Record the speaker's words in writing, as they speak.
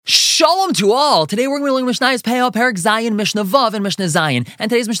Shalom to all! Today we're going to be learning Mishnah's Peah, Perek Zayin, Mishnah Vav, and Mishnah Zayin.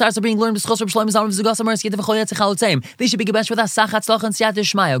 And today's Mishnahs are being learned b'schos Reb Shlomo Zalman Zugasa Maris Yedin V'chol Yetzi Chalutzeim. They should be gebenched with Asach Hatzlach and Siyat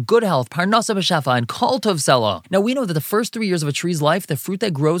Ishmaya, good health, Parnasa B'Shafa, and Kol Tov Sela. Now we know that the first 3 years of a tree's life, the fruit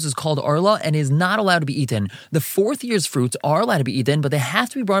that grows is called arla and is not allowed to be eaten. The fourth year's fruits are allowed to be eaten, but they have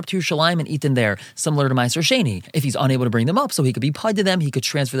to be brought up to Yerushalayim and eaten there, similar to Meiser Sheni. If he's unable to bring them up, so he could be paid to them, he could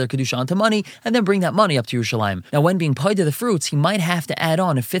transfer their kedusha onto money and then bring that money up to Yerushalayim. Now when being paid to the fruits, he might have to add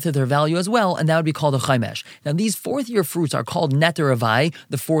on a fifth of their value as well, and that would be called a chaimesh. Now these fourth year fruits are called neter avai,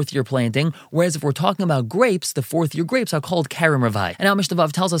 the fourth year planting, whereas if we're talking about grapes, the fourth year grapes are called karim ravai. And now Mishnah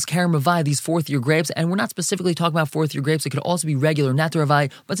Vav tells us karim ravai, these fourth year grapes, and we're not specifically talking about fourth year grapes, it could also be regular neter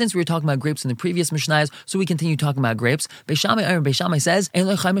avai, but since we were talking about grapes in the previous Mishnahs, so we continue talking about grapes. Beishamai says, Ein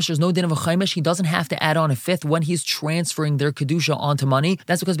lo chaimesh, there's no din of a chaimesh, he doesn't have to add on a fifth when he's transferring their kedusha onto money.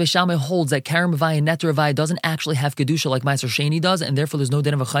 That's because Beishamai holds that karim ravai and neter avai doesn't actually have kedusha like Meiser Sheni does, and therefore there's no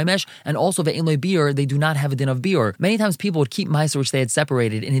din of a chaimesh, and also ve'ein lo biur, they do not have a din of biur. Many times people would keep meiser which they had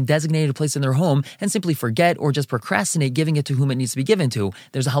separated in a designated place in their home and simply forget or just procrastinate giving it to whom it needs to be given to.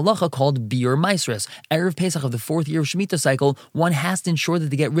 There's a halacha called biur meisris. Erev Pesach of the fourth year of Shemitah cycle, one has to ensure that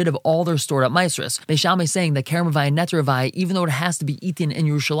they get rid of all their stored up meisris. Beishamai is saying that karim ravai and neter avai, even though it has to be eaten in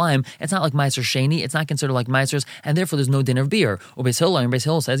Yerushalayim, it's not like Meiser Sheni, it's not considered like meisris, and therefore there's no din of biur. Or Beis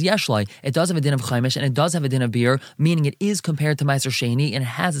Hillel says yeshlai, it does have a din of chaimesh and it does have a din of biur, meaning it is compared to Meiser Sheni and it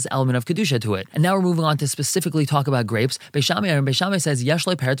has this element of kedusha to it. And now we're moving on to specifically talk about grapes. Beishamai says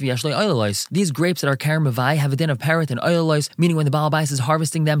yeshlai parrot v'yeshlai oilois. These grapes that are karim ravai have a din of parrot and oilois, meaning when the Baal Bais is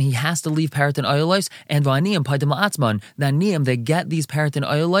harvesting them, he has to leave parrot and oilois. And v'aniyim paidim la'atzman. The aniyim, they get these parrot and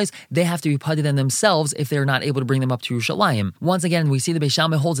oilois, they have to be paid them themselves if they're not able to bring them up to Yerushalayim. Once again, we see the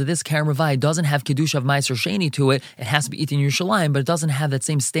Beishamai holds that this karim ravai doesn't have kedusha of Meiser Sheni to it. It has to be eaten in Yerushalayim, but it doesn't have that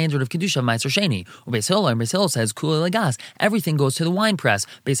same standard of kedusha of Meiser Sheni. Beis Hillel says kulei lagas. Everything goes to the wine press.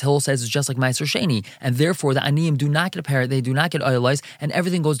 Beis Hillel says it's just like Meiser Sheni, and therefore the aniyim do not get a parrot, they do not get oilois, and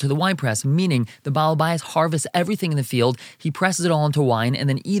everything goes to the wine press, meaning the Baal Bais harvests everything in the field, he presses it all into wine, and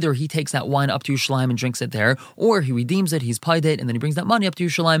then either he takes that wine up to Yerushalayim and drinks it there, or he redeems it, he's paid it, and then he brings that money up to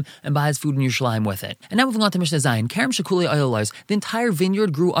Yerushalayim and buys food in Yerushalayim with it. And now moving on to Mishnah Zayin, karim shekuli oilois. The entire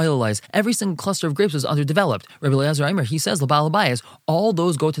vineyard grew oilois. Every single cluster of grapes was underdeveloped. Rabbi Eliezer Aimer, he says, the Baal Bais, all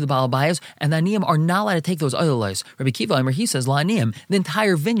those go to the Baal Bais, and the aniyim are not allowed to take those oilois. Rabbi Kiva Aimer, he says, la aniyim, the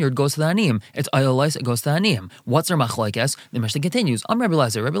entire vineyard goes to the aniyim. It's oilois, it goes to the aniyim. What's their machlokes? The Mishnah continues. Rabbi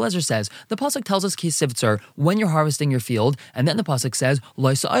Eliezer. Rabbi Eliezer says, the pasuk tells us kisivtzer, when you're harvesting your field, and then the pasuk says,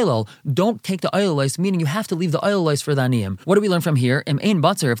 lois oilol, don't take the oilois, meaning you have to leave the oilois for the aniyim. What do we learn from here? Im ein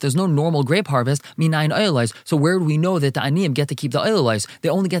batzer, if there's no normal grape harvest, minayin oilois, so where do we know that the aniyim get to keep the oilois? They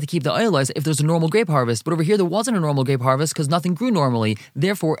only get to keep the oilois if there's a normal grape harvest, but over here there wasn't a normal grape harvest because nothing grew normally.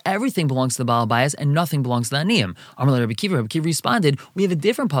 Therefore, everything belongs to the Baal Bais and nothing belongs to the aniyim. Rabbi Kiva responded, we have a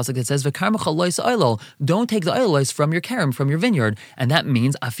different pasuk that says, v'karmecha lois oilol, don't take the oilois from your karim, from your vineyard, and that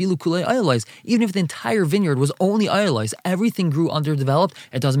means afilu kulei oilois, even if the entire vineyard was only oilois, everything grew underdeveloped,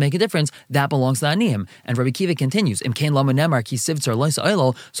 it doesn't make a difference, that belongs to the aniyim. And Rabbi Kiva continues, im kain lama nemar ki sivtzer lois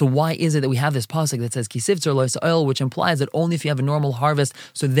oilol, so why is it that we have this pasuk that says ki sivtzer lois oil, which implies that only if you have a normal harvest,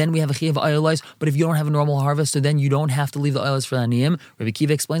 so then we have a chi of oilois, but if you don't have a normal harvest, so then you don't have to leave the oilois for the aniyim? Rabbi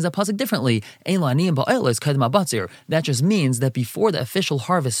Kiva explains that pasuk differently. Ein la aniyim ba'oilois kadma batzir. That just means that before the official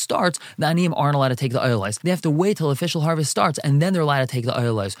harvest starts, the aniyim aren't allowed to take the oilois. They have to wait till the official harvest starts, and then they're allowed to take the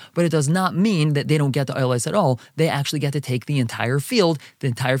oilois. But it does not mean that they don't get the oilois at all. They actually get to take the entire field. The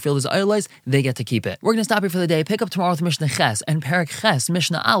entire field is oilois. They get to keep it. We're going to stop here for the day. Pick up tomorrow with Mishnah Ches and Perek Ches,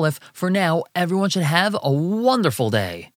 Mishnah Aleph. For now, everyone should have a wonderful day.